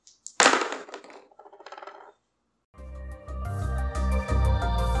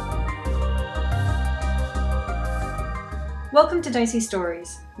Welcome to Dicey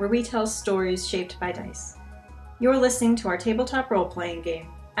Stories, where we tell stories shaped by dice. You're listening to our tabletop role-playing game,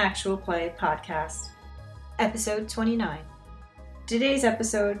 Actual Play Podcast, Episode 29. Today's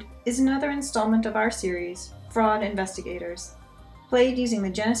episode is another installment of our series, Fraud Investigators, played using the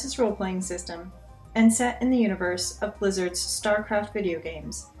Genesis role-playing system and set in the universe of Blizzard's StarCraft video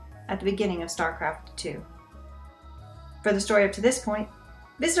games at the beginning of StarCraft II. For the story up to this point,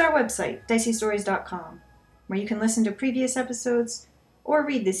 visit our website, diceystories.com, where you can listen to previous episodes or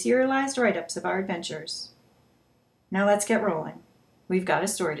read the serialized write-ups of our adventures. Now let's get rolling. We've got a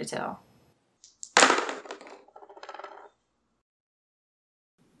story to tell.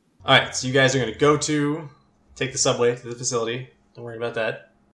 Alright, so you guys are going to take the subway to the facility. Don't worry about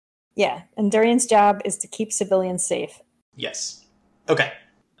that. Yeah, and Durian's job is to keep civilians safe. Yes. Okay.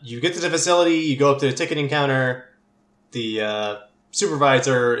 You get to the facility, you go up to the ticketing counter, the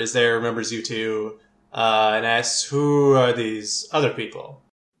supervisor is there, remembers you two, and asks, who are these other people?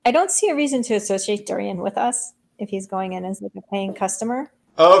 I don't see a reason to associate Durian with us if he's going in as like a paying customer.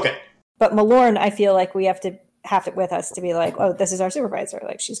 Oh, okay. But Malorn, I feel like we have it with us to be like, oh, this is our supervisor.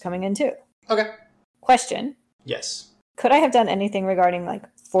 Like, she's coming in too. Okay. Question. Yes. Could I have done anything regarding like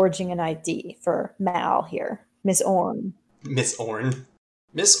forging an ID for Mal here? Miss Orn. Miss Orn.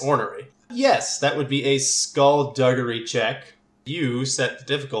 Miss Ornery. Yes, that would be a skullduggery check. You set the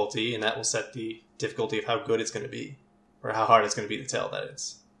difficulty, and that will set the difficulty of how good it's going to be, or how hard it's going to be to tell that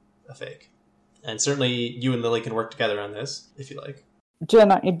it's a fake. And certainly you and Lily can work together on this, if you like.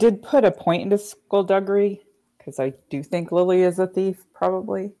 Jen, I did put a point into skullduggery, because I do think Lily is a thief,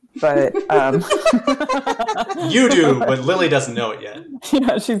 probably. But You do, but Lily doesn't know it yet.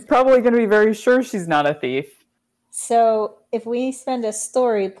 Yeah, she's probably going to be very sure she's not a thief. So if we spend a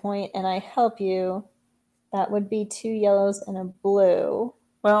story point and I help you, that would be 2 yellows and a blue.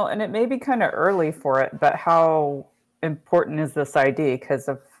 Well, and it may be kind of early for it, but how important is this ID? Because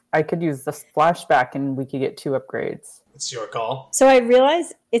if I could use this flashback and we could get 2 upgrades. It's your call. So I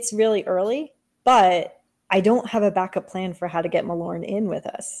realize it's really early, but I don't have a backup plan for how to get Malorn in with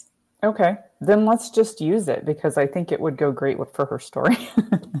us. Okay, then let's just use it, because I think it would go great for her story.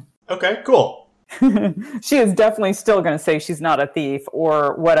 Okay, cool. She is definitely still going to say she's not a thief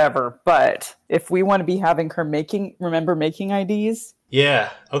or whatever, but if we want to be having her remember making IDs, Yeah,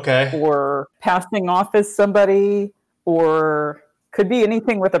 okay. or passing off as somebody, or could be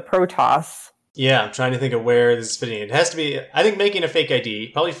anything with a Protoss. Yeah, I'm trying to think of where this is fitting in. It has to be, I think, making a fake ID,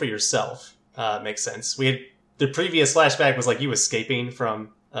 probably for yourself, makes sense. The previous flashback was like you escaping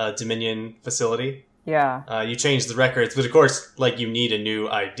from a Dominion facility. Yeah. You changed the records, but of course, like, you need a new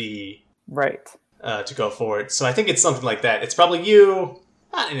ID. Right. To go forward. So I think it's something like that. It's probably you,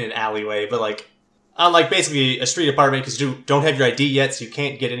 not in an alleyway, but like on like basically a street apartment, because you don't have your ID yet, so you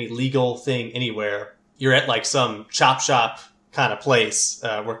can't get any legal thing anywhere. You're at like some chop shop kind of place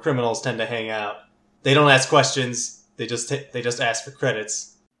where criminals tend to hang out. They don't ask questions. They just ask for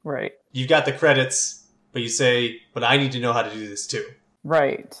credits. Right. You've got the credits, but you say, but I need to know how to do this too.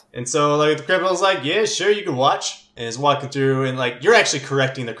 Right. And so like the criminal's like, yeah, sure, you can watch. And is walking through, and like you're actually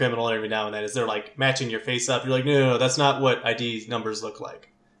correcting the criminal every now and then as they're like matching your face up. You're like, no, that's not what ID numbers look like.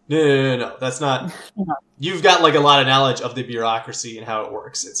 No, that's not. You've got like a lot of knowledge of the bureaucracy and how it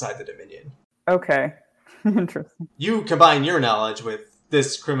works inside the Dominion. Okay. Interesting. You combine your knowledge with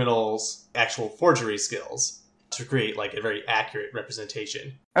this criminal's actual forgery skills to create like a very accurate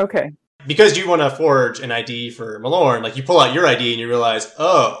representation. Okay. Because you want to forge an ID for Malorn, like you pull out your ID and you realize,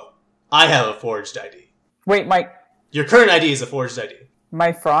 oh, I have a forged ID. Wait, Your current ID is a forged ID.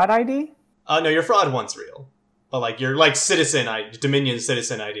 my fraud ID? No, your fraud one's real. But like your like citizen ID, Dominion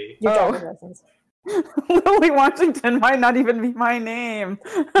citizen ID. Your Oh. driver's license. Lily Washington might not even be my name.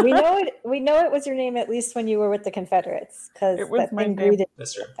 We know it was your name at least when you were with the Confederates, because It was that my thing name. greeted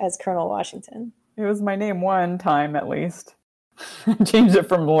That's true. as Colonel Washington. It was my name one time at least. Changed it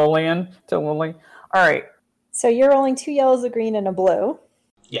from Lillian to Lily. All right. So you're rolling 2 yellows, a green, and a blue.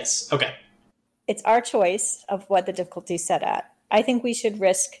 Yes. Okay. It's our choice of what the difficulty is set at. I think we should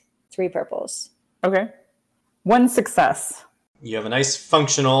risk 3 purples. Okay. 1 success. You have a nice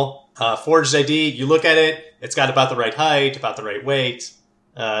functional forged ID. You look at it. It's got about the right height, about the right weight,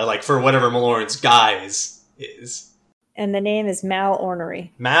 like for whatever Malorn's guise is. And the name is Mal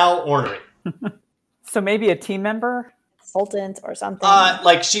Ornery. Mal Ornery. So maybe a team member? Consultant or something.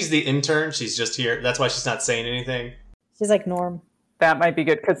 Like she's the intern. She's just here. That's why she's not saying anything. She's like Norm. That might be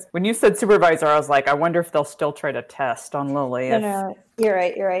good, because when you said supervisor, I was like, I wonder if they'll still try to test on Lily. No, you're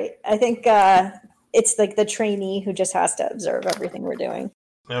right. I think it's like the trainee who just has to observe everything we're doing.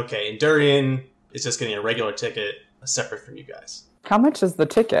 Okay, and Durian is just getting a regular ticket separate from you guys. How much is the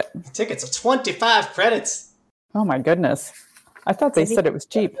ticket? Tickets are 25 credits. Oh my goodness. I thought they said it was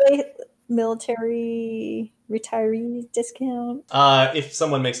cheap. Military retiree discount. If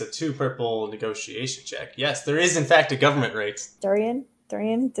someone makes a 2 purple negotiation check, yes, there is in fact a government rate. Durian,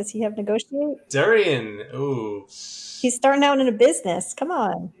 does he have negotiate? Durian, ooh. He's starting out in a business. Come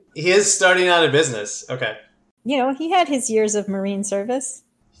on. He is starting out a business. Okay. You know, he had his years of Marine service.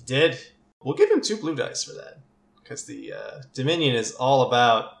 He did. We'll give him 2 blue dice for that. Because the Dominion is all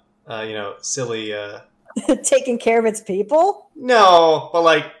about, silly... Taking care of its people? No, but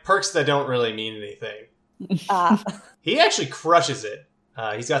like perks that don't really mean anything. He actually crushes it.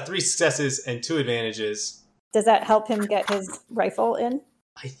 He's got 3 successes and 2 advantages. Does that help him get his rifle in?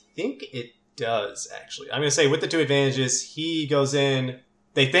 I think it does, actually. I'm going to say with the 2 advantages, he goes in.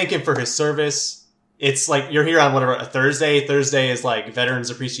 They thank him for his service. It's like you're here on whatever, a Thursday. Thursday is like Veterans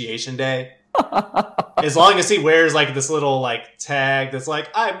Appreciation Day. As long as he wears like this little like tag that's like,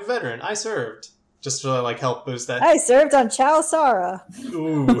 I'm a veteran, I served. Just to like help boost that. I served on Chowsara.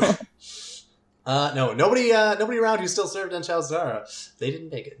 Ooh. No, nobody around who still served on Chowsara. They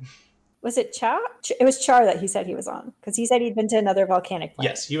didn't make it. Was it Char? It was Char that he said he was on. Because he said he'd been to another volcanic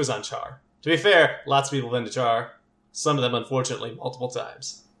planet. Yes, he was on Char. To be fair, lots of people have been to Char. Some of them, unfortunately, multiple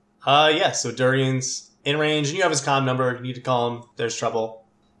times. So Durian's in range, and you have his comm number. You need to call him. There's trouble.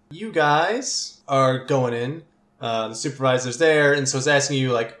 You guys are going in. The supervisor's there, and so it's asking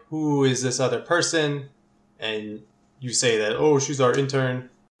you, like, who is this other person? And you say that, oh, she's our intern.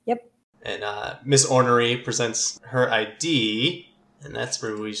 Yep. And Miss Ornery presents her ID, and that's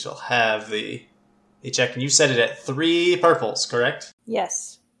where we shall have the check. And you set it at 3 purples, correct?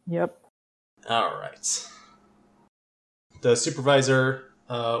 Yes. Yep. All right. The supervisor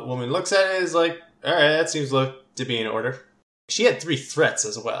woman looks at it and is like, all right, that seems to be in order. She had 3 threats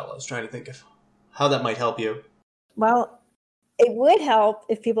as well. I was trying to think of how that might help you. Well, it would help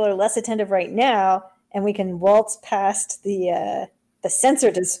if people are less attentive right now, and we can waltz past the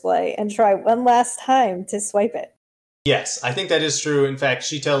sensor display and try one last time to swipe it. Yes, I think that is true. In fact,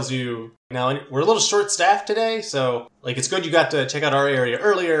 she tells you, now we're a little short-staffed today, so like it's good you got to check out our area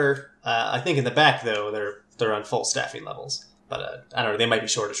earlier. I think in the back, though, they're on full staffing levels. But I don't know, they might be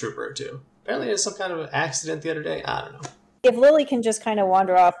short a trooper or 2. Apparently there's some kind of accident the other day. I don't know. If Lily can just kind of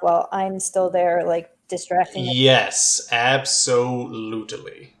wander off while I'm still there, like, distracting it. Yes,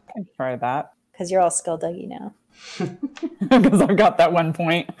 absolutely. I can try that. Because you're all Skullduggy now. Because I've got that 1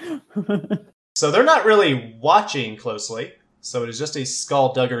 point. So they're not really watching closely. So it is just a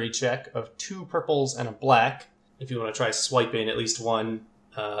skullduggery check of 2 purples and a black. If you want to try swiping at least 1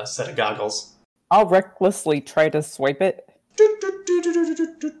 set of goggles. I'll recklessly try to swipe it. Did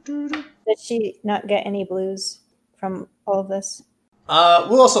she not get any blues from all of this?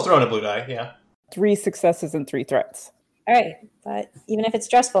 We'll also throw in a blue die, yeah. 3 successes and 3 threats. All right, but even if it's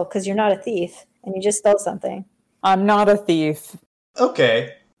stressful, because you're not a thief and you just stole something. I'm not a thief.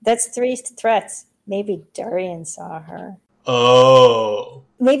 Okay. That's 3 threats. Maybe Durian saw her. Oh.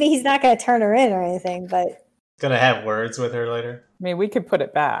 Maybe he's not going to turn her in or anything, but... Gonna have words with her later. I mean, we could put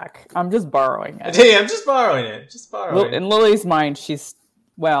it back. I'm just borrowing it. Hey, I'm just borrowing it. In Lily's mind, she's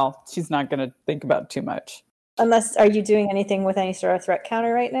not going to think about it too much. Unless, are you doing anything with any sort of threat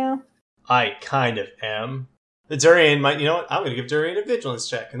counter right now? I kind of am. The Durian might, you know what? I'm going to give Durian a vigilance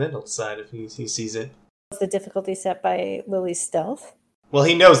check, and then he'll decide if he sees it. Is the difficulty set by Lily's stealth? Well,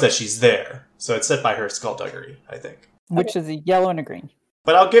 he knows that she's there, so it's set by her skullduggery, I think. Which is a yellow and a green.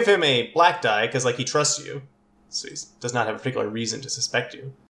 But I'll give him a black die, because, he trusts you. So he does not have a particular reason to suspect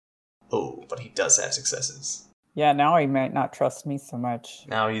you. Oh, but he does have successes. Yeah, now he might not trust me so much.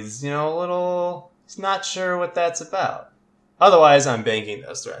 Now he's, he's not sure what that's about. Otherwise, I'm banking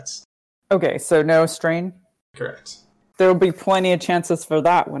those threats. Okay, so no strain? Correct. There'll be plenty of chances for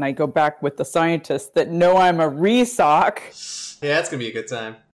that when I go back with the scientists that know I'm a resock. Yeah, that's going to be a good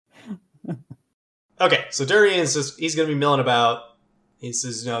time. Okay, so Durian's he's going to be milling about. He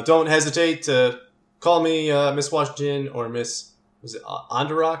says, don't hesitate to call me Miss Washington or Miss, was it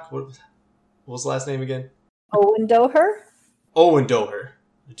Onderock? What was the last name again? Owen Doher? Owen Doher.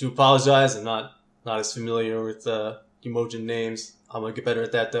 I do apologize. I'm not as familiar with Emojan names. I'm going to get better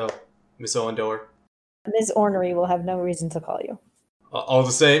at that, though. Miss Owen Doher. Ms. Ornery will have no reason to call you. All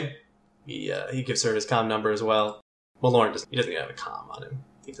the same, he gives her his comm number as well. Well, Lauren doesn't have a comm on him.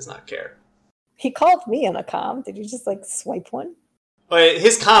 He does not care. He called me on a comm. Did you just, swipe one? Well,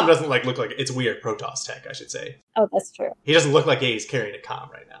 his comm doesn't, look like... It's weird Protoss tech, I should say. Oh, that's true. He doesn't look like he's carrying a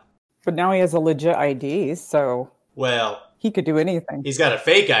comm right now. But now he has a legit ID, so... Well... He could do anything. He's got a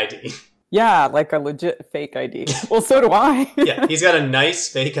fake ID. Yeah, like a legit fake ID. Well, so do I. Yeah, he's got a nice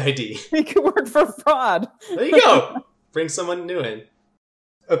fake ID. He could work for fraud. There you go. Bring someone new in.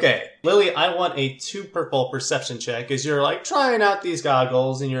 Okay, Lily, I want a 2 purple perception check as you're like trying out these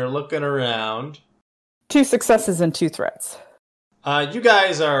goggles and you're looking around. 2 successes and 2 threats. You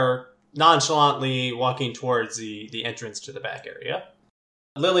guys are nonchalantly walking towards the entrance to the back area.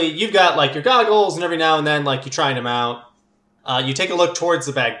 Lily, you've got like your goggles and every now and then like you're trying them out. You take a look towards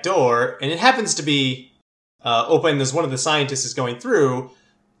the back door and it happens to be open as one of the scientists is going through.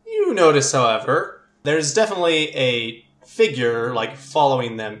 You notice, however, there's definitely a figure like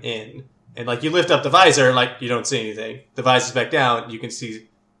following them in, and like you lift up the visor, like you don't see anything. The visor's back down, you can see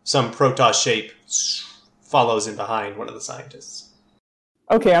some Protoss shape follows in behind one of the scientists.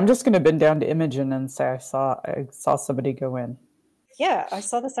 Okay, I'm just going to bend down to Imogen and say I saw somebody go in. Yeah, I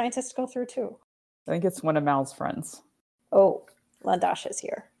saw the scientist go through too. I think it's one of Mal's friends. Oh, Landash is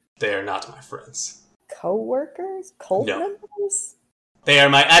here. They are not my friends. Co-workers? Cult No. members? They are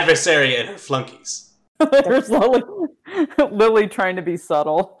my adversary and her flunkies. There's Lily trying to be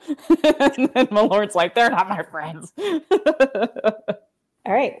subtle. And then Malorn's like, they're not my friends.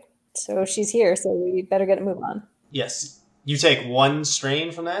 All right, so she's here, so we better get a move on. Yes, you take 1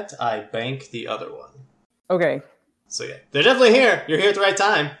 strain from that, I bank the other one. Okay. So yeah, they're definitely here. You're here at the right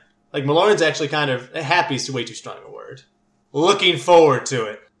time. Like, Malorn's actually kind of happy is way too strong a word. Looking forward to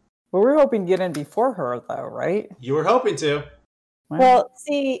it. Well, we're hoping to get in before her, though, right? You were hoping to. Well,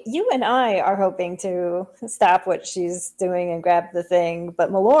 see, you and I are hoping to stop what she's doing and grab the thing,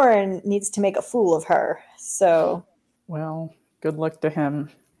 but Malorn needs to make a fool of her, so... Well, good luck to him.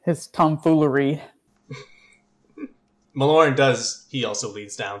 His tomfoolery. Malorn does, he also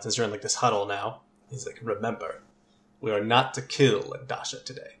leads down, since you're in like this huddle now. He's like, remember, we are not to kill Dasha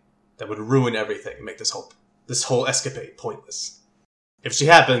today. That would ruin everything and make this whole escapade pointless. If she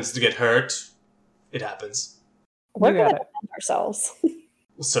happens to get hurt, it happens. We're going to defend ourselves.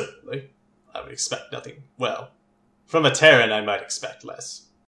 Well, certainly. I would expect nothing. Well, from a Terran, I might expect less.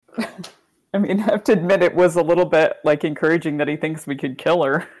 I mean, I have to admit it was a little bit, like, encouraging that he thinks we could kill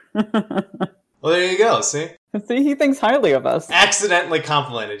her. Well, there you go, see? See, he thinks highly of us. Accidentally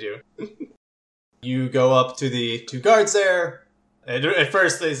complimented you. You go up to the 2 guards there. At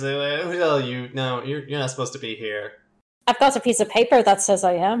first, they say, who the hell are you? No, you're not supposed to be here. I've got a piece of paper that says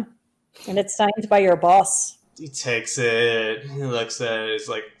I am, and it's signed by your boss. He takes it, he looks at it, he's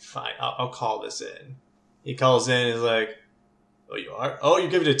like, fine, I'll call this in. He calls in, he's like, oh, you are? Oh, you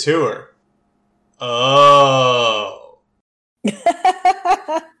give it a tour. Oh.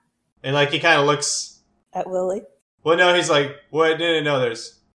 And like, he kind of looks... At Lily. Well, no, he's like, what? No,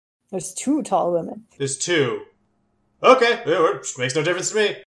 There's 2 tall women. there's 2. Okay, makes no difference to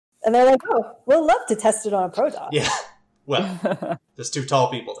me. And they're like, oh, we'll love to test it on a Protoss. Yeah, well, there's 2 tall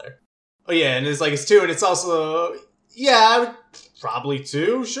people there. Oh yeah, and it's 2, and it's also, yeah, I would probably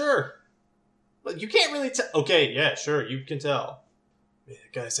 2, sure. But you can't really tell. Okay, yeah, sure, you can tell. Yeah,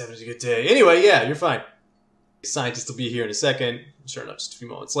 the guy's having a good day. Anyway, yeah, you're fine. The scientist will be here in a second. Sure enough, just a few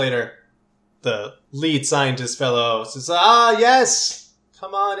moments later, the lead scientist fellow says, yes,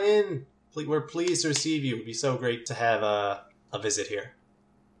 come on in. We're pleased to receive you. It would be so great to have a visit here.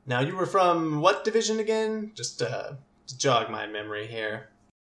 Now, you were from what division again? Just to jog my memory here.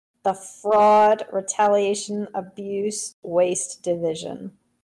 The Fraud, Retaliation, Abuse, Waste Division.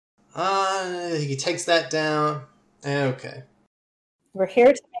 He takes that down. Okay. We're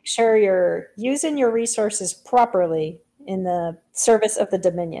here to make sure you're using your resources properly in the service of the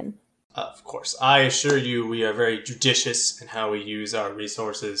Dominion. Of course. I assure you we are very judicious in how we use our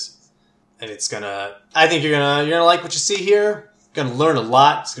resources. And I think you're gonna like what you see here. You're gonna learn a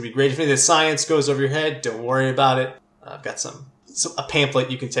lot. It's gonna be great. If any of the science goes over your head, don't worry about it. I've got a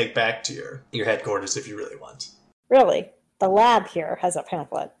pamphlet you can take back to your headquarters if you really want. Really? The lab here has a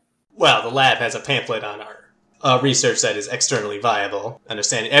pamphlet. Well, the lab has a pamphlet on our research that is externally viable.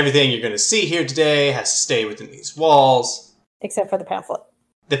 Understanding everything you're going to see here today has to stay within these walls. Except for the pamphlet.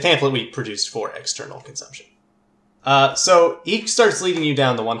 The pamphlet we produced for external consumption. So he starts leading you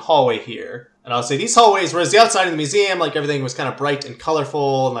down the one hallway here. And I'll say these hallways, whereas the outside of the museum, like everything was kind of bright and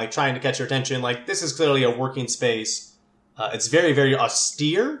colorful and like trying to catch your attention, like this is clearly a working space. It's very, very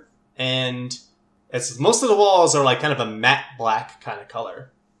austere, and most of the walls are like kind of a matte black kind of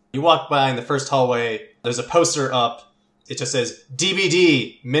color. You walk by in the first hallway, there's a poster up. It just says,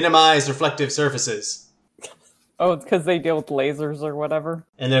 DBD, minimize reflective surfaces. Oh, it's because they deal with lasers or whatever?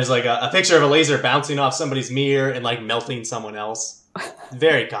 And there's like a picture of a laser bouncing off somebody's mirror and like melting someone else.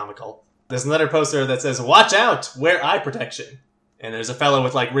 Very comical. There's another poster that says, watch out, wear eye protection. And there's a fellow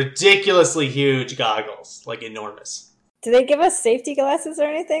with like ridiculously huge goggles, like enormous. Do they give us safety glasses or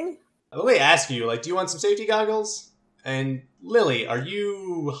anything? Let me ask you, like, do you want some safety goggles? And Lily, are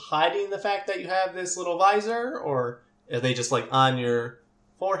you hiding the fact that you have this little visor, or are they just like on your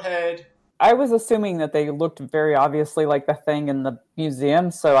forehead. I was assuming that they looked very obviously like the thing in the museum,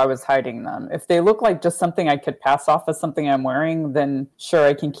 so I was hiding them. If they look like just something I could pass off as something I'm wearing, then sure,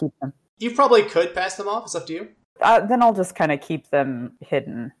 I can keep them. You probably could pass them off. It's up to you. Then I'll just kind of keep them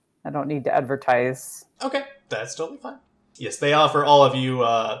hidden. I don't need to advertise. Okay, that's totally fine. Yes, they offer all of you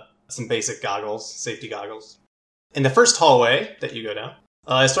some basic goggles, safety goggles. In the first hallway that you go down,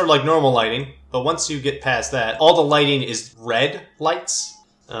 it's sort of like normal lighting, but once you get past that, all the lighting is red lights.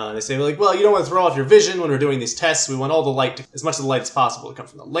 They say, like, well, you don't want to throw off your vision when we're doing these tests. We want all the light, as much of the light as possible, to come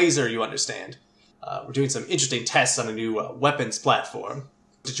from the laser, you understand. We're doing some interesting tests on a new weapons platform.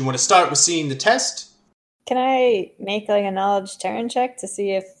 Did you want to start with seeing the test? Can I make like a knowledge Terran check to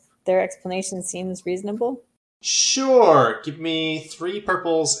see if their explanation seems reasonable? Sure. Give me 3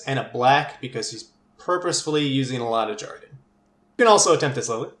 purples and a black, because he's purposefully using a lot of jargon. You can also attempt this,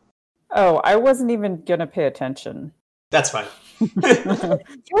 Lily. Oh, I wasn't even going to pay attention. That's fine. You're the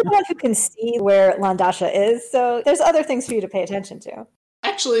one who can see where Landasha is, so there's other things for you to pay attention to.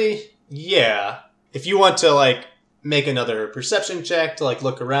 Actually, yeah. If you want to, like, make another perception check to, like,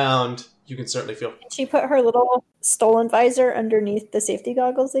 look around, you can certainly feel... She put her little stolen visor underneath the safety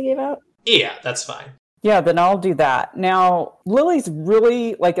goggles they gave out? Yeah, that's fine. Yeah, then I'll do that. Now, Lily's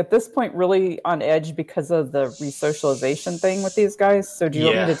really, like, at this point, really on edge because of the resocialization thing with these guys. So do you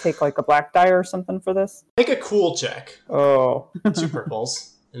want me to take, like, a black die or something for this? Make a cool check. Oh. 2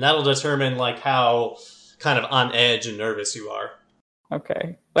 purples. And that'll determine, like, how kind of on edge and nervous you are.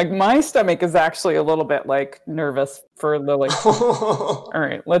 Okay. Like, my stomach is actually a little bit, like, nervous for Lily. All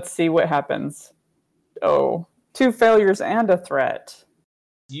right, let's see what happens. Oh, 2 failures and a threat.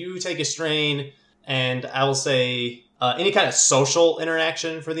 You take a strain... And I will say, any kind of social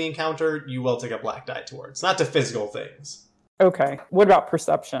interaction for the encounter, you will take a black die towards. Not to physical things. Okay. What about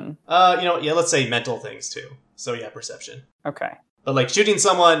perception? Let's say mental things too. So yeah, perception. Okay. But like shooting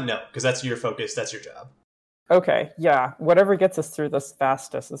someone, no, because that's your focus, that's your job. Okay, yeah. Whatever gets us through this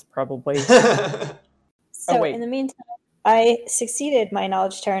fastest is probably... So wait. In the meantime, I succeeded my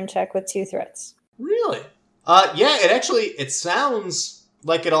knowledge Terran check with 2 threats. Really? Yeah, it sounds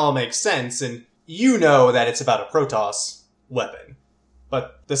like it all makes sense, and you know that it's about a Protoss weapon.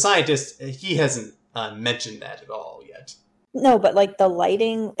 But the scientist, he hasn't mentioned that at all yet. No, but like the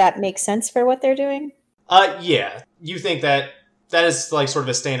lighting, that makes sense for what they're doing? Yeah. You think that is like sort of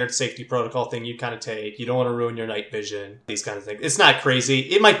a standard safety protocol thing you kind of take. You don't want to ruin your night vision, these kind of things. It's not crazy.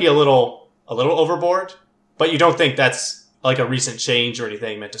 It might be a little overboard, but you don't think that's like a recent change or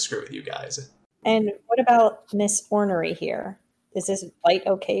anything meant to screw with you guys. And what about Miss Ornery here? Is this light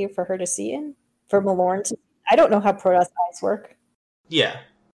okay for her to see in? For Malorn to... I don't know how Protoss eyes work. Yeah.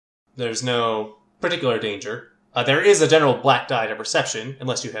 There's no particular danger. There is a general black die to perception,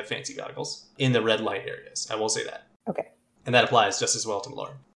 unless you have fancy goggles, in the red light areas. I will say that. Okay. And that applies just as well to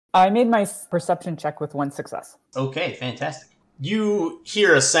Malorn. I made my perception check with 1 success. Okay, fantastic. You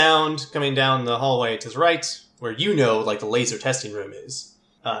hear a sound coming down the hallway to the right, where you know, like, the laser testing room is.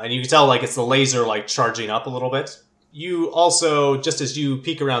 And you can tell, like, it's the laser, like, charging up a little bit. You also, just as you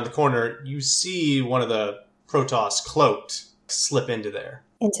peek around the corner, you see one of the Protoss cloaked slip into there.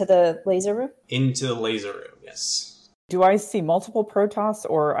 Into the laser room? Into the laser room, yes. Do I see multiple Protoss,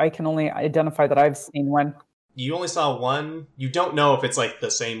 or I can only identify that I've seen one? You only saw one. You don't know if it's, like,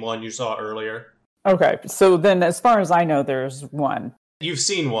 the same one you saw earlier. Okay, so then as far as I know, there's one. You've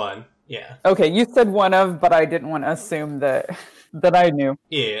seen one, yeah. Okay, you said one of, but I didn't want to assume that I knew.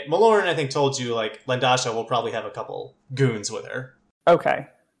 Yeah, Malorn, I think, told you, like, Landasha will probably have a couple goons with her. Okay.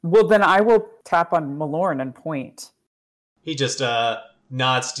 Well, then I will tap on Malorn and point. He just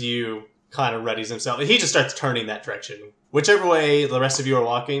nods to you, kind of readies himself. He just starts turning that direction. Whichever way the rest of you are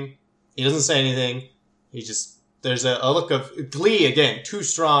walking, he doesn't say anything. He just... There's a look of glee, again, too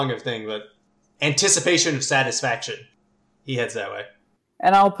strong of thing, but anticipation of satisfaction. He heads that way.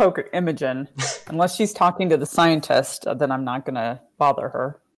 And I'll poke Imogen. Unless she's talking to the scientist, then I'm not going to bother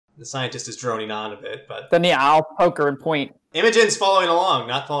her. The scientist is droning on a bit, but... Then yeah, I'll poke her and point. Imogen's following along,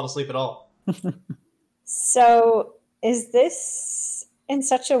 not falling asleep at all. So, is this in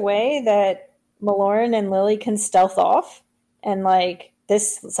such a way that Malorn and Lily can stealth off? And, like,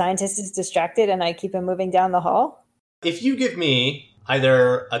 this scientist is distracted and I keep him moving down the hall? If you give me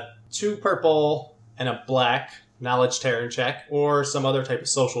either a 2 purple and a black knowledge Terran check or some other type of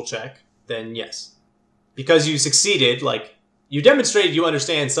social check, then yes. Because you succeeded, like, you demonstrated you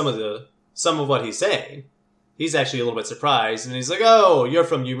understand some of what he's saying. He's actually a little bit surprised, and he's like, oh, you're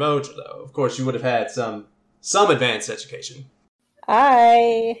from Umoja, though. Of course, you would have had some advanced education.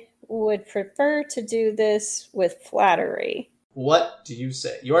 I would prefer to do this with flattery. What do you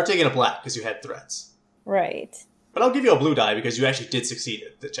say? You are taking a black because you had threats. Right. But I'll give you a blue die because you actually did succeed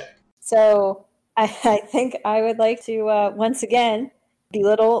at the check. So I think I would like to once again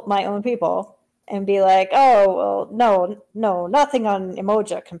belittle my own people and be like, oh, well, no, nothing on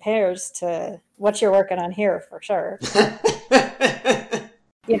Emoja compares to what you're working on here for sure.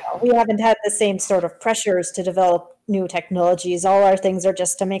 We haven't had the same sort of pressures to develop new technologies. All our things are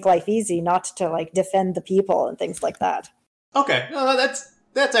just to make life easy, not to like defend the people and things like that. Okay, no,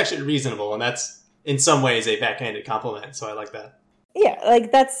 that's actually reasonable, and that's in some ways a backhanded compliment. So I like that. Yeah,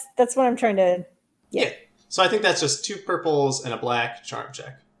 like that's what I'm trying to. Yeah. So I think that's just 2 purples and a black charm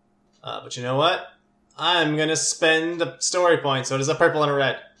check. But you know what? I'm gonna spend a story point, so it is a purple and a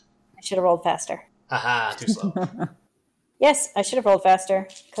red. I should have rolled faster. Haha, too slow. Yes, I should have rolled faster,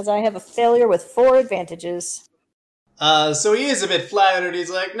 because I have a failure with 4 advantages. So he is a bit flattered.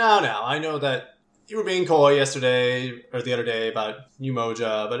 He's like, no, I know that you were being coy yesterday, or the other day, about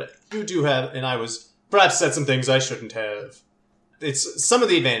Umoja, but you do have, and I was perhaps said some things I shouldn't have. It's some of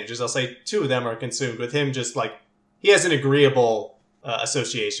the advantages, I'll say 2 of them are consumed with him just like, he has an agreeable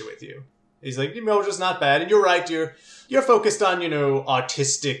association with you. He's like, Umoja's not bad, and you're right, you're focused on,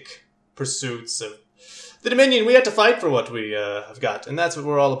 artistic pursuits of the Dominion. We have to fight for what we have got, and that's what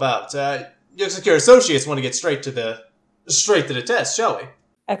we're all about. Looks like your associates want to get straight to the test, shall we?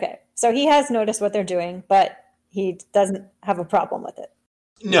 Okay, so he has noticed what they're doing, but he doesn't have a problem with it.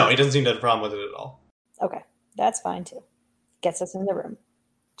 No, he doesn't seem to have a problem with it at all. Okay, that's fine too. Gets us in the room.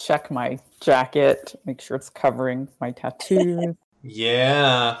 Check my jacket, make sure it's covering my tattoos.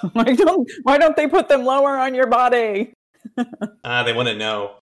 Yeah. Why don't they put them lower on your body? They want to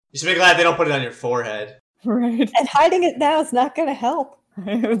know. You should be glad they don't put it on your forehead. Right. And hiding it now is not going to help.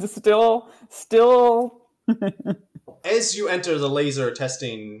 It's still. As you enter the laser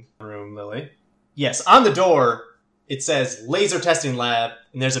testing room, Lily, yes, on the door, it says laser testing lab,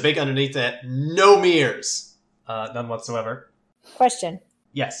 and there's a big underneath that, no mirrors. None whatsoever. Question.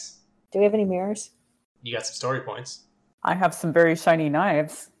 Yes. Do we have any mirrors? You got some story points. I have some very shiny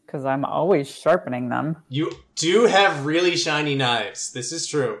knives, because I'm always sharpening them. You do have really shiny knives. This is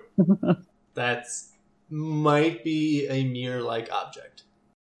true. That's might be a mirror-like object.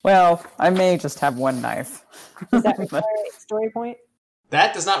 Well, I may just have one knife. Does that require a story point?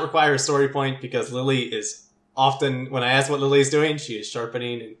 That does not require a story point because Lily is often, when I ask what Lily is doing, she is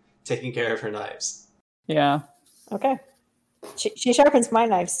sharpening and taking care of her knives. Yeah. Okay. She sharpens my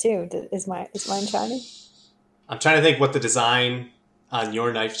knives too. Is mine shiny? I'm trying to think what the design on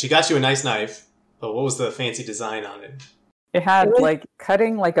your knife. She got you a nice knife, but what was the fancy design on it? It had like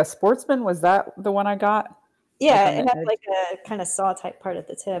cutting like a sportsman. Was that the one I got? Yeah, it had like a kind of saw type part at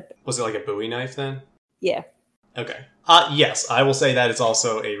the tip. Was it like a Bowie knife then? Yeah. Okay. Yes, I will say that is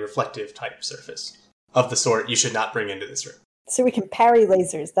also a reflective type surface of the sort you should not bring into this room. So we can parry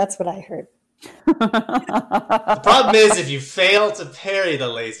lasers. That's what I heard. The problem is if you fail to parry the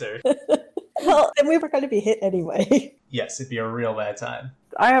laser. Well, then we were going to be hit anyway. Yes, it'd be a real bad time.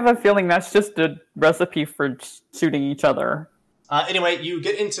 I have a feeling that's just a recipe for shooting each other. Anyway, you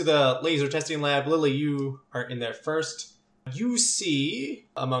get into the laser testing lab. Lily, you are in there first. You see,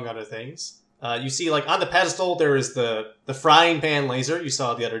 among other things, you see like on the pedestal there is the frying pan laser you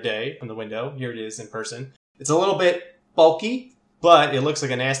saw the other day from the window. Here it is in person. It's a little bit bulky, but it looks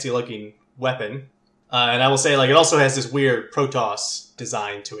like a nasty looking weapon. And I will say, like, it also has this weird Protoss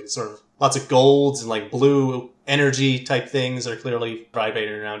design to it. It's sort of lots of golds and like blue energy type things are clearly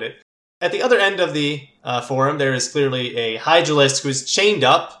vibrating around it. At the other end of the forum, there is clearly a Hydralisk who's chained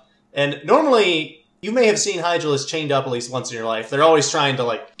up. And normally, you may have seen Hydralisk chained up at least once in your life. They're always trying to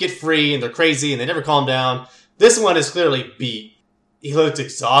like get free and they're crazy and they never calm down. This one is clearly beat. He looked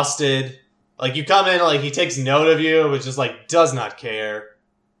exhausted. Like you come in, like he takes note of you, but just like does not care.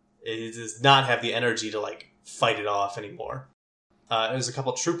 It does not have the energy to like fight it off anymore. There's a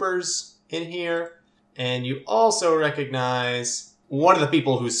couple troopers in here, and you also recognize one of the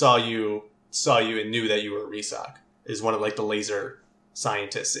people who saw you and knew that you were Resoc is one of like the laser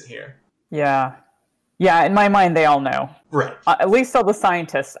scientists in here. Yeah. In my mind, they all know. Right. At least all the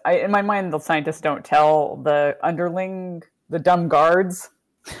scientists. In my mind, the scientists don't tell the underling, the dumb guards.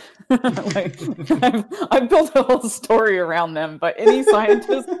 Like, I've built a whole story around them, but any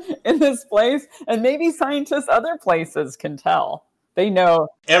scientist in this place, and maybe scientists other places can tell. They know.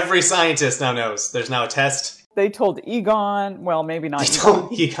 Every scientist now knows. There's now a test. They told Egon, well, maybe not They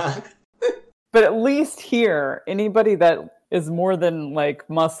told Egon. But at least here, anybody that is more than like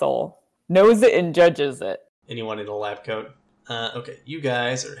muscle knows it and judges it. Anyone in a lab coat. Okay, you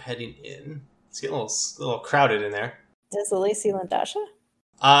guys are heading in. It's getting a little crowded in there. Does Lily see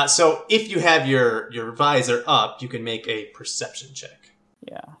Landasha? So if you have your visor up, you can make a perception check.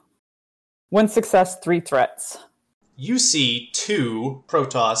 Yeah. 1 success, 3 threats. you see two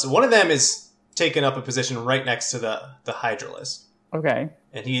Protoss. One of them is taken up a position right next to the Hydralisk. Okay.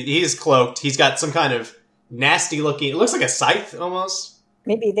 And he is cloaked. He's got some kind of nasty looking, it looks like a scythe almost.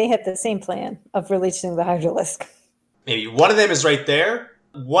 Maybe they had the same plan of releasing the Hydralisk. Maybe one of them is right there.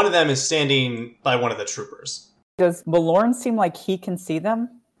 One of them is standing by one of the troopers. Does Malorn seem like he can see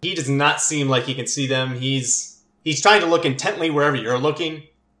them? He does not seem like he can see them. He's trying to look intently wherever you're looking,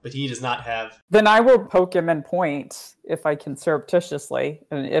 but he does not have... Then I will poke him and point if I can surreptitiously,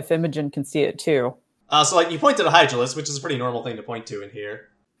 and if Imogen can see it too. So you point to the Hydralisk, which is a pretty normal thing to point to in here.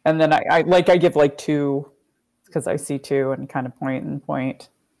 And then I give like 2, because I see 2 and kind of point and point.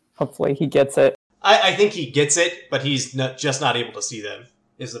 Hopefully he gets it. I think he gets it, but he's just not able to see them,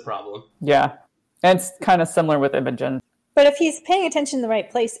 is the problem. Yeah. And it's kind of similar with Imogen. But if he's paying attention in the right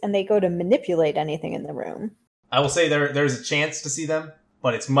place and they go to manipulate anything in the room... I will say there's a chance to see them,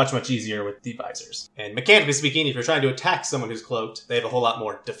 but it's much, much easier with the visors. And mechanically speaking, if you're trying to attack someone who's cloaked, they have a whole lot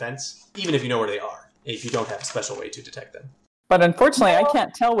more defense, even if you know where they are, if you don't have a special way to detect them. But unfortunately, I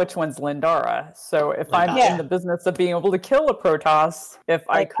can't tell which one's Lindara. So if I'm Yeah. in the business of being able to kill a Protoss, if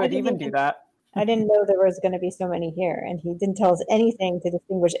I Like, I could didn't even even- do that. I didn't know there was going to be so many here, and he didn't tell us anything to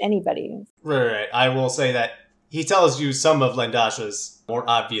distinguish anybody. Right. I will say that he tells you some of Lendasha's more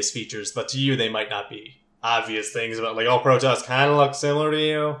obvious features, but to you they might not be obvious things about, like, all Protoss kind of look similar to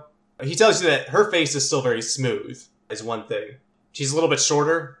you. He tells you that her face is still very smooth, is one thing. She's a little bit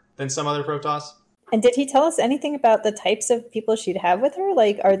shorter than some other Protoss. And did he tell us anything about the types of people she'd have with her?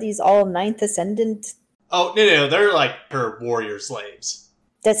 Like, are these all Ninth Ascendant? Oh, no, they're like her warrior slaves.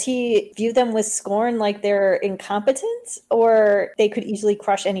 Does he view them with scorn like they're incompetent? Or they could easily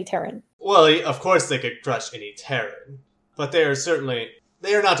crush any Terran? Well, of course they could crush any Terran, but they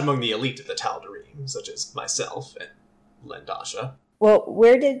are not among the elite of the Tal'Darim, such as myself and Lendasha. Well,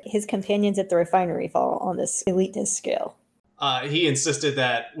 where did his companions at the refinery fall on this eliteness scale? He insisted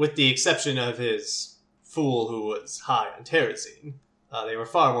that, with the exception of his fool who was high on Terrazine, they were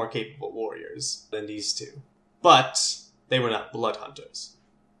far more capable warriors than these two. But they were not blood hunters.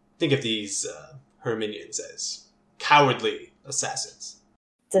 Think of these her minions as cowardly assassins.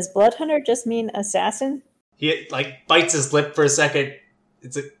 Does Blood Hunter just mean assassin? He bites his lip for a second.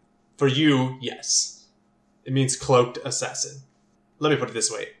 For you, yes. It means cloaked assassin. Let me put it this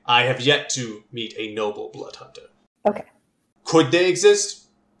way. I have yet to meet a noble blood hunter. Okay. Could they exist?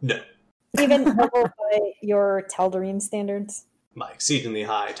 No. Even noble by your Tal'Darim standards? My exceedingly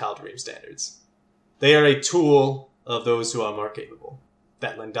high Tal'Darim standards. They are a tool of those who are more capable.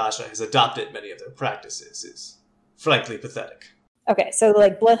 That Lendasha has adopted many of their practices is frankly pathetic. Okay, so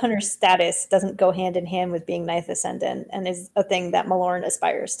like Blood Hunter status doesn't go hand in hand with being Ninth Ascendant and is a thing that Malorn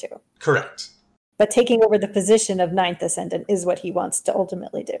aspires to. Correct. But taking over the position of Ninth Ascendant is what he wants to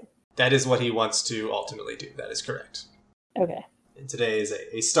ultimately do. That is what he wants to ultimately do. That is correct. Okay. And today is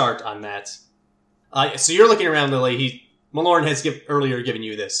a start on that. So you're looking around, Lily. Malorn has earlier given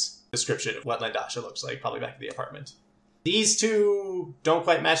you this description of what Lendasha looks like, probably back at the apartment. These two don't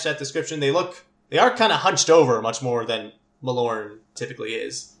quite match that description. They are kind of hunched over much more than Malorn typically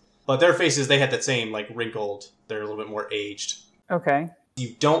is. But their faces, they had that same, wrinkled, they're a little bit more aged. Okay.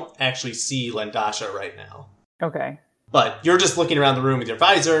 You don't actually see Lendasha right now. Okay. But you're just looking around the room with your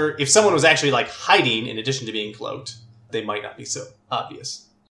visor. If someone was actually, hiding in addition to being cloaked, they might not be so obvious.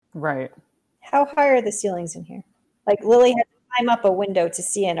 Right. How high are the ceilings in here? Like Lily had to climb up a window to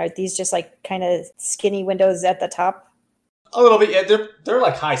see in. Are these just kind of skinny windows at the top? A little bit, yeah.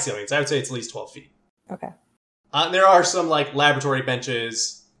 They're high ceilings. I would say it's at least 12 feet. Okay. There are some laboratory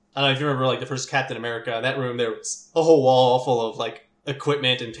benches. I don't know if you remember the first Captain America. In that room, there was a whole wall full of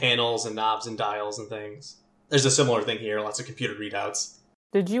equipment and panels and knobs and dials and things. There's a similar thing here. Lots of computer readouts.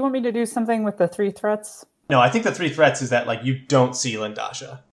 Did you want me to do something with the 3 threats? No, I think the 3 threats is that you don't see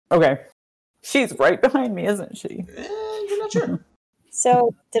Lendasha. Okay. She's right behind me, isn't she? You're not sure.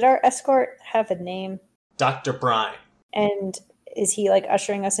 So, did our escort have a name? Dr. Brine. And is he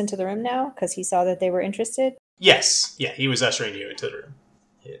ushering us into the room now because he saw that they were interested? Yes. Yeah, he was ushering you into the room.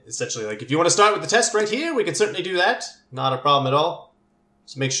 Essentially, if you want to start with the test right here, we can certainly do that. Not a problem at all.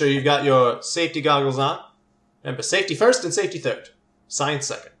 Just make sure you've got your safety goggles on. Remember, safety first and safety third. Science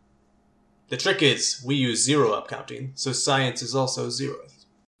second. The trick is, we use zero up counting, so science is also 0.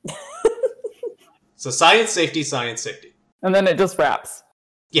 So science, safety, science, safety. And then it just wraps.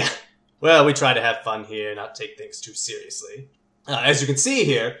 Yeah. Well, we try to have fun here, not take things too seriously. As you can see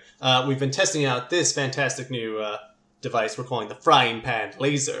here, we've been testing out this fantastic new device we're calling the Frying Pan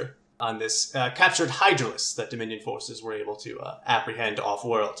Laser on this captured Hydralisk that Dominion forces were able to apprehend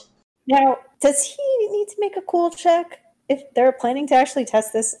off-world. Now, does he need to make a cool check if they're planning to actually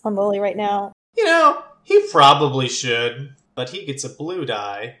test this on Lily right now? He probably should, but he gets a blue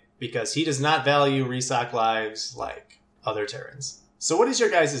die because he does not value resock lives like other Terrans. So what is your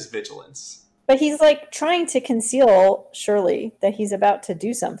guys' vigilance? But he's like trying to conceal, surely, that he's about to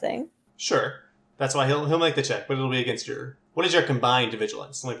do something. Sure. That's why he'll make the check, but it'll be against your... What is your combined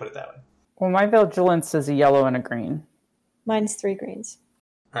vigilance? Let me put it that way. Well, my vigilance is a yellow and a green. Mine's 3 greens.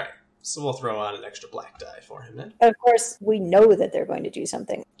 All right. So we'll throw on an extra black die for him then. Of course, we know that they're going to do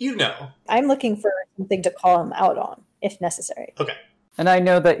something. You know. I'm looking for something to call him out on, if necessary. Okay. And I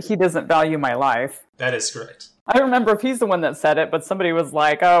know that he doesn't value my life. That is correct. I don't remember if he's the one that said it, but somebody was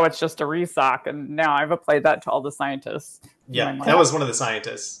like, oh, it's just a resock. And now I've applied that to all the scientists. Yeah, that was one of the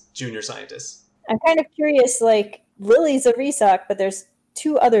scientists, junior scientists. I'm kind of curious, like, Lily's a resock, but there's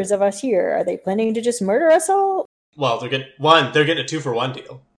 2 others of us here. Are they planning to just murder us all? Well, they're getting a 2-for-1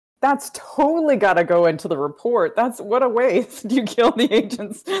 deal. That's totally got to go into the report. That's what a waste. You kill the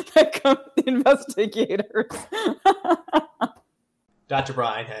agents that come, the investigators. Dr.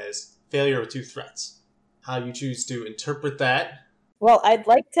 Brine has failure with 2 threats. How you choose to interpret that? Well, I'd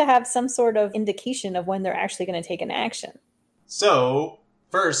like to have some sort of indication of when they're actually going to take an action. So,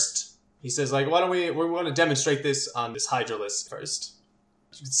 first, he says, like, why don't we want to demonstrate this on this Hydralisk first.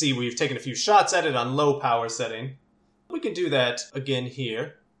 As you can see, we've taken a few shots at it on low power setting. We can do that again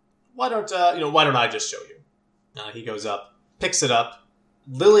here. Why don't I just show you? He goes up, picks it up.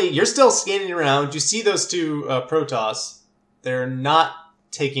 Lily, you're still scanning around. You see those 2 Protoss. They're not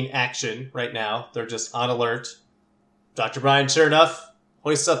taking action right now. They're just on alert. Dr. Brine, sure enough,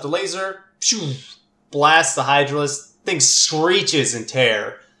 hoists up the laser, phew, blasts the Hydralisk. Thing screeches in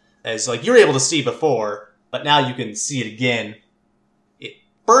tear, as like you were able to see before, but now you can see it again. It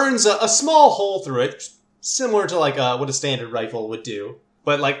burns a small hole through it, similar to like what a standard rifle would do.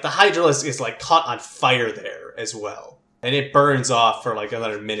 But like the Hydralisk is like caught on fire there as well. And it burns off for like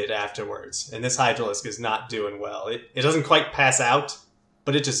another minute afterwards. And this Hydralisk is not doing well. It doesn't quite pass out,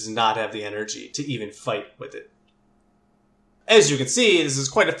 but it just does not have the energy to even fight with it. As you can see, this is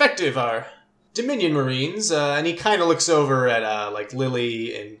quite effective, our Dominion Marines. And he kind of looks over at like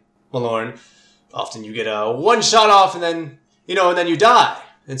Lily and Malorn. Often you get one shot off and then you die.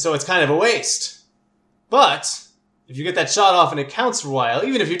 And so it's kind of a waste. But if you get that shot off and it counts for a while,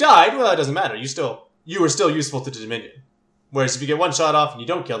 even if you died, well, it doesn't matter. You were still useful to the Dominion. Whereas if you get one shot off and you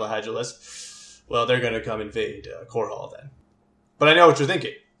don't kill the Hydralisk, well, they're going to come invade Core Hall then. But I know what you're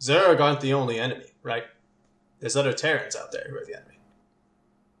thinking. Zerg aren't the only enemy, right? There's other Terrans out there who are the enemy.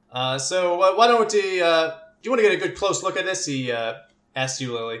 So why don't we... do you want to get a good close look at this? He asked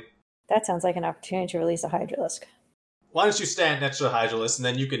you, Lily. That sounds like an opportunity to release a Hydralisk. Why don't you stand next to the Hydralisk, and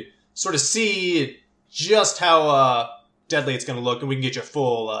then you can sort of see just how deadly it's going to look, and we can get your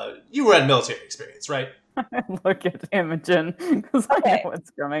full... you were at military experience, right? Look at Imogen, because I know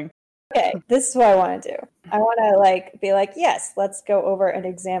what's coming. Okay, this is what I want to do. I want to be like, yes, let's go over and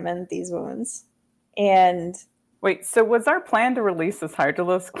examine these wounds. And... Wait, so was our plan to release this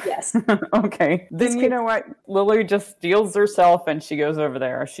Hydralisk? Yes. Okay. Then you know what? Lily just steals herself and she goes over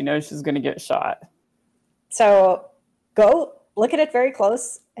there. She knows she's going to get shot. So go look at it very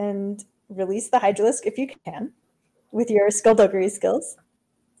close and release the Hydralisk if you can with your skullduggery skills.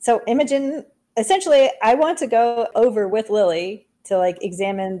 So Imogen, essentially, I want to go over with Lily to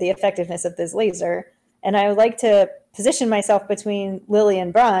examine the effectiveness of this laser. And I would like to position myself between Lily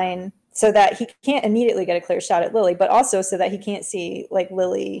and Brine so that he can't immediately get a clear shot at Lily, but also so that he can't see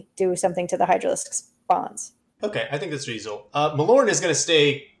Lily do something to the Hydralisk's bonds. Okay, I think that's reasonable. Malorn is going to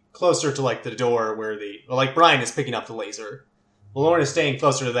stay closer to the door where Brine is picking up the laser. Malorn is staying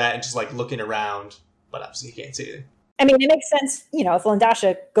closer to that and just looking around, but obviously he can't see anything. I mean, it makes sense, if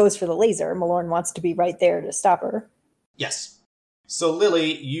Landasha goes for the laser, Malorn wants to be right there to stop her. Yes. So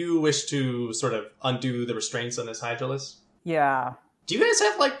Lily, you wish to sort of undo the restraints on this Hydralisk? Yeah. Do you guys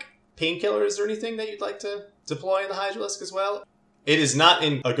have painkillers or anything that you'd like to deploy in the Hydralisk as well? It is not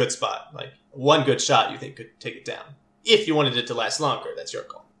in a good spot. One good shot you think could take it down. If you wanted it to last longer, that's your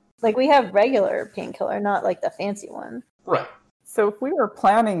call. We have regular painkiller, not the fancy one. Right. So if we were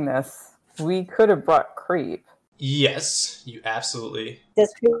planning this, we could have brought Creep. Yes, you absolutely...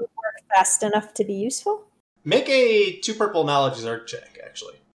 Does Creep work fast enough to be useful? Make a 2 purple knowledge Zerg check,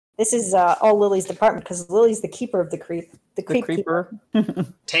 actually. This is all Lily's department, because Lily's the keeper of the Creep. The Creeper.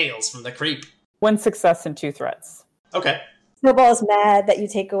 Tales from the Creep. 1 success and 2 threats. Okay. Snowball's mad that you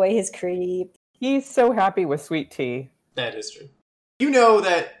take away his Creep. He's so happy with sweet tea. That is true. You know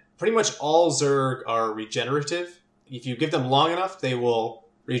that pretty much all Zerg are regenerative. If you give them long enough, they will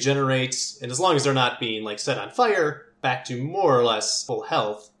regenerate, and as long as they're not being set on fire, back to more or less full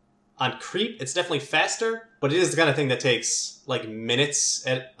health. On Creep, it's definitely faster, but it is the kind of thing that takes minutes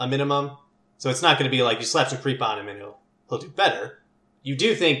at a minimum. So it's not going to be like you slap some creep on him and he'll do better. You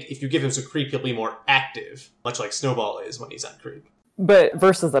do think if you give him some creep, he'll be more active, much like Snowball is when he's on creep. But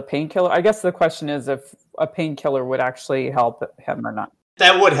versus a painkiller, I guess the question is if a painkiller would actually help him or not.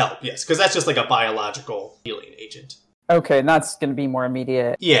 That would help, yes, because that's just like a biological healing agent. Okay, and that's going to be more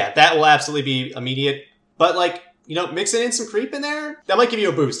immediate. Yeah, that will absolutely be immediate. But like, mixing in some creep in there, that might give you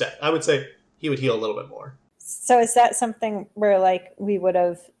a boost. I would say he would heal a little bit more. So is that something where like we would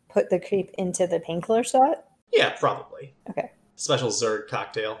have put the creep into the painkiller shot? Yeah, probably. Okay. Special Zerg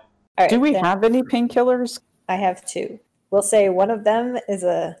cocktail. All right, Do we have any painkillers? I have 2. We'll say one of them is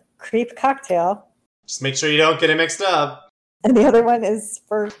a creep cocktail, Just make sure you don't get it mixed up. and the other one is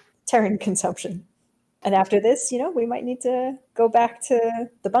for Terran consumption. And after this, we might need to go back to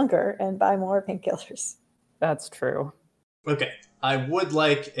the bunker and buy more painkillers. That's true. Okay, I would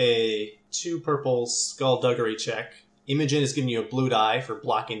like a 2 purple skullduggery check. Imogen is giving you a blue die for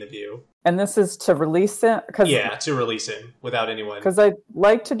blocking the view. And this is to release it? Yeah, to release him without anyone. Because I'd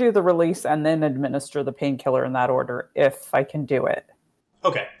like to do the release and then administer the painkiller in that order, if I can do it.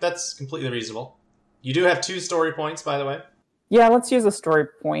 Okay, that's completely reasonable. You do have 2 story points, by the way. Yeah, let's use a story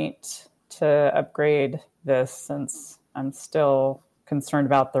point to upgrade this, since I'm still concerned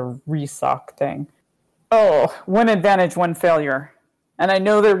about the resock thing. Oh, 1 advantage, 1 failure. And I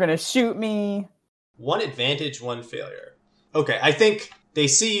know they're going to shoot me. 1 advantage, 1 failure. Okay, I think they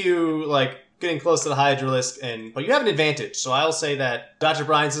see you, getting close to the Hydralisk, but you have an advantage, so I'll say that Dr.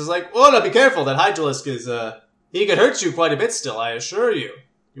 Bryan says, oh, no, be careful, that Hydralisk is, he could hurt you quite a bit still, I assure you.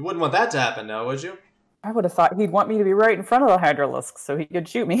 You wouldn't want that to happen, now, would you? I would have thought he'd want me to be right in front of the Hydralisk so he could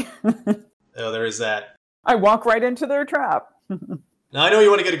shoot me. Oh, there is that. I walk right into their trap. Now, I know you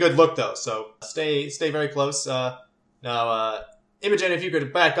want to get a good look, though, so stay very close. Now, Imogen, if you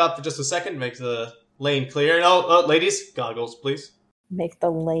could back up for just a second, make the lane clear. No, ladies, goggles, please. Make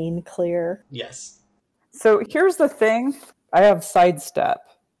the lane clear. Yes. So here's the thing. I have sidestep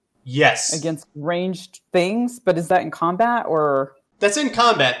Yes. against ranged things, but is that in combat or... That's in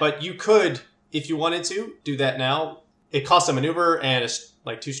combat, but you could, if you wanted to, do that now. It costs a maneuver and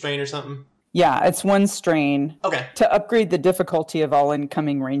 2 strain or something. Yeah, it's 1 strain Okay. to upgrade the difficulty of all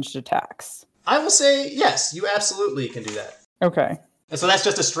incoming ranged attacks. I will say, yes, you absolutely can do that. Okay. And so that's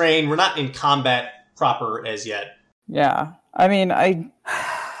just a strain. We're not in combat proper as yet. Yeah. I mean,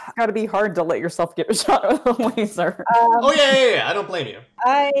 gotta be hard to let yourself get shot with a laser. Oh, yeah. I don't blame you.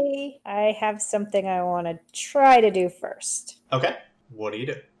 I have something I want to try to do first. Okay. What do you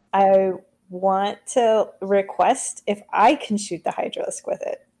do? I want to request if I can shoot the Hydralisk with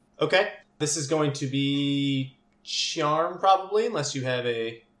it. Okay. This is going to be charm, probably, unless you have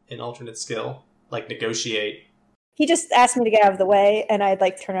an alternate skill, like negotiate. He just asked me to get out of the way, and I'd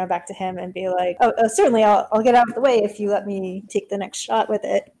like to turn around back to him and be like, oh certainly, I'll get out of the way if you let me take the next shot with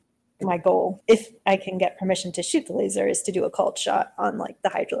it. My goal, if I can get permission to shoot the laser, is to do a called shot on, the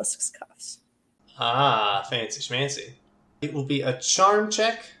Hydralisk's cuffs. Ah, fancy schmancy. It will be a charm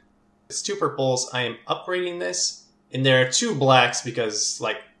check. It's 2 purples. I am upgrading this. And there are 2 blacks because,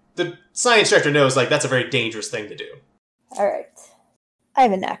 the science director knows, that's a very dangerous thing to do. All right. I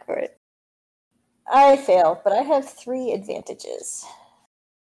have a knack for it. I fail, but I have 3 advantages.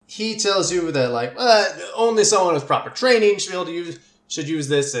 He tells you that, only someone with proper training should use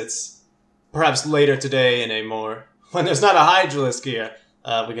this. It's perhaps later today when there's not a Hydralisk here,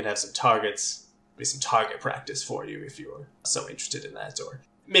 we can have some targets, be some target practice for you if you're so interested in that. Or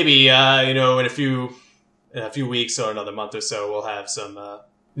maybe, in a few weeks or another month or so, we'll have some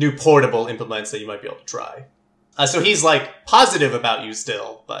new portable implements that you might be able to try. So he's positive about you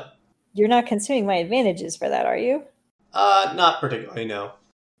still, but... You're not consuming my advantages for that, are you? Not particularly, no.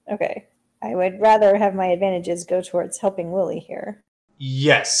 Okay. I would rather have my advantages go towards helping Lily here.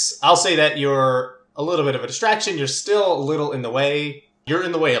 Yes. I'll say that you're a little bit of a distraction. You're still a little in the way. You're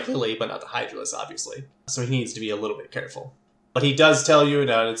in the way of Lily, but not the Hydralisk, obviously. So he needs to be a little bit careful. But he does tell you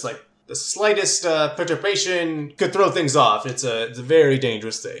that it's the slightest perturbation could throw things off. It's a very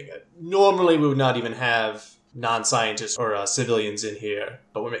dangerous thing. Normally we would not even have non-scientists or civilians in here,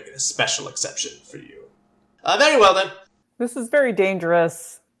 but we're making a special exception for you. Very well, then. This is very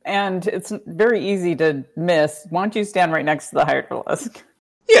dangerous, and it's very easy to miss. Why don't you stand right next to the Hydralisk?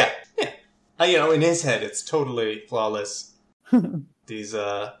 Yeah. In his head, it's totally flawless. These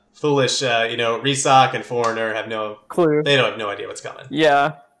foolish, Resock and Foreigner have no clue. They don't have no idea what's coming.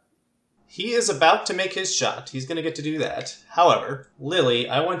 Yeah. He is about to make his shot. He's going to get to do that. However, Lily,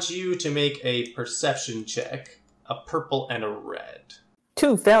 I want you to make a perception check. A purple and a red.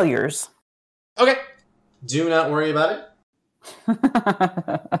 2 failures. Okay. Do not worry about it.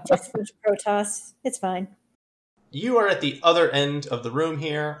 Just Protoss. It's fine. You are at the other end of the room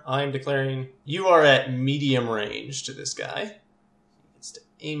here. I'm declaring you are at medium range to this guy. He gets to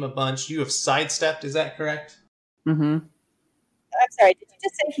aim a bunch. You have sidestepped, is that correct? Mm-hmm. I'm sorry, did you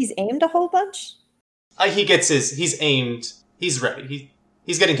just say he's aimed a whole bunch? He's aimed. He's ready.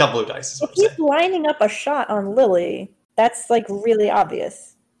 He's getting a couple of dice. Is what If I'm he's saying. lining up a shot on Lily, that's like really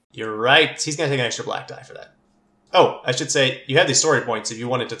obvious. You're right. He's going to take an extra black die for that. Oh, I should say, you have these story points. If you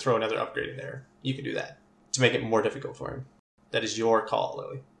wanted to throw another upgrade in there, you can do that to make it more difficult for him. That is your call,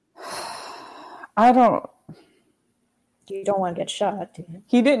 Lily. I don't... You don't want to get shot, do you?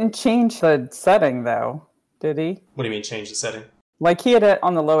 He didn't change the setting, though, did he? What do you mean change the setting? Like, he had it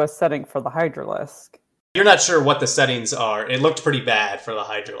on the lowest setting for the Hydralisk. You're not sure what the settings are. It looked pretty bad for the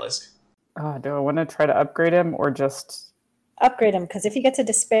Hydralisk. Do I want to try to upgrade him, or just... Upgrade him, because if he gets a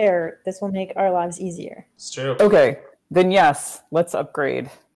despair, this will make our lives easier. It's true. Okay, then yes, let's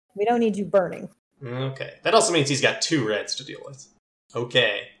upgrade. We don't need you burning. Okay. That also means he's got 2 reds to deal with.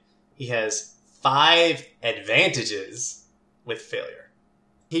 Okay. He has 5 advantages with failure.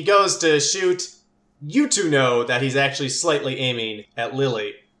 He goes to shoot. You two know that he's actually slightly aiming at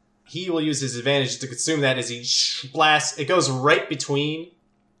Lily. He will use his advantage to consume that as he blasts. It goes right between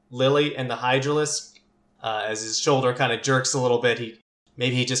Lily and the Hydralisk. As his shoulder kind of jerks a little bit.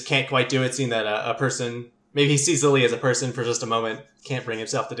 Maybe he just can't quite do it, seeing that a person... Maybe he sees Lily as a person for just a moment. Can't bring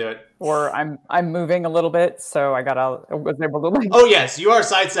himself to do it. Or I'm moving a little bit, so I was able to like... Oh yes, you are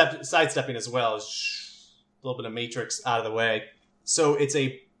sidestepping as well. A little bit of matrix out of the way. So it's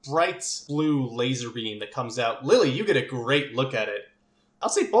a bright blue laser beam that comes out. Lily, you get a great look at it. I'll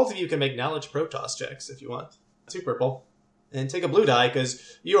say both of you can make knowledge Protoss checks if you want. 2 purple. And take a blue die,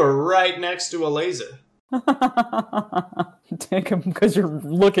 because you are right next to a laser. Take him because you're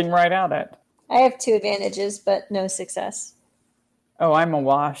looking right at it. I have 2 advantages, but no success. Oh, I'm a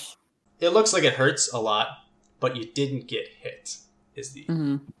wash. It looks like it hurts a lot, but you didn't get hit, is the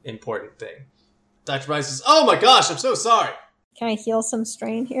important thing. Dr. Brian says, oh my gosh, I'm so sorry. Can I heal some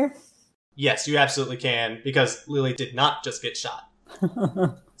strain here? Yes, you absolutely can, because Lily did not just get shot.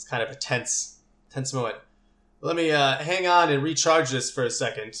 It's kind of a tense moment. Let me hang on and recharge this for a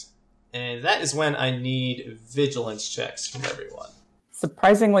second. And that is when I need vigilance checks from everyone.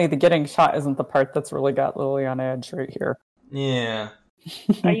 Surprisingly, the getting shot isn't the part that's really got Lily on edge right here. Yeah.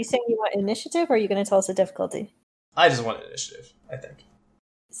 Are you saying you want initiative, or are you going to tell us the difficulty? I just want initiative, I think.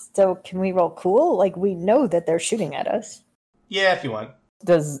 So can we roll cool? Like, we know that they're shooting at us. Yeah, if you want.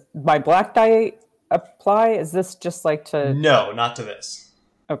 Does my black die apply? Is this just like to... No, not to this.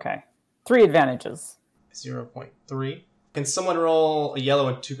 Okay. 3 advantages. 0.3. Can someone roll a yellow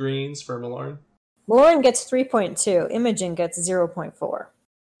and 2 greens for Malorn? Malorn gets 3.2. Imogen gets 0.4.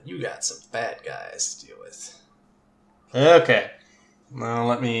 You got some bad guys to deal with. Okay. Well,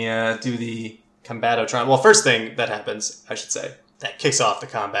 let me do the Combatotron. Well, first thing that happens, I should say, that kicks off the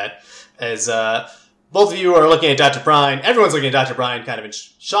combat, is both of you are looking at Dr. Brine. Everyone's looking at Dr. Brine kind of in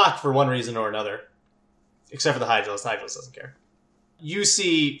shock for one reason or another. Except for the Hydralisk. The Hydralisk doesn't care. You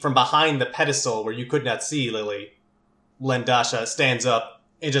see from behind the pedestal where you could not see Lily, Lendasha stands up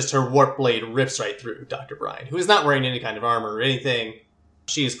and just her warp blade rips right through Dr. Brine, who is not wearing any kind of armor or anything.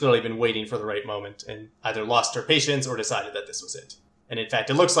 She has clearly been waiting for the right moment and either lost her patience or decided that this was it. And in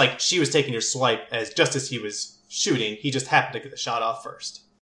fact, it looks like she was taking your swipe just as he was shooting. He just happened to get the shot off first.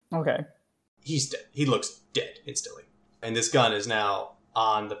 Okay. He's dead. He looks dead instantly. And this gun is now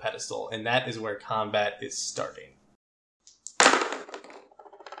on the pedestal, and that is where combat is starting.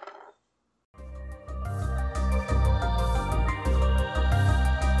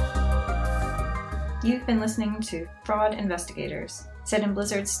 You've been listening to Fraud Investigators, set in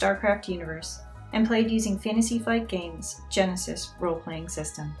Blizzard's StarCraft universe, and played using Fantasy Flight Games' Genesis role-playing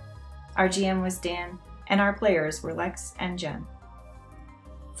system. Our GM was Dan, and our players were Lex and Jen.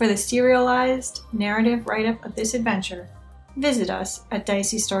 For the serialized narrative write-up of this adventure, visit us at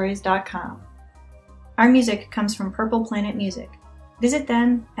diceystories.com. Our music comes from Purple Planet Music. Visit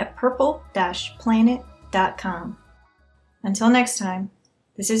them at purple-planet.com. Until next time,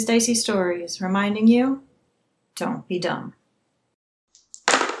 this is Dicey Stories reminding you, don't be dumb.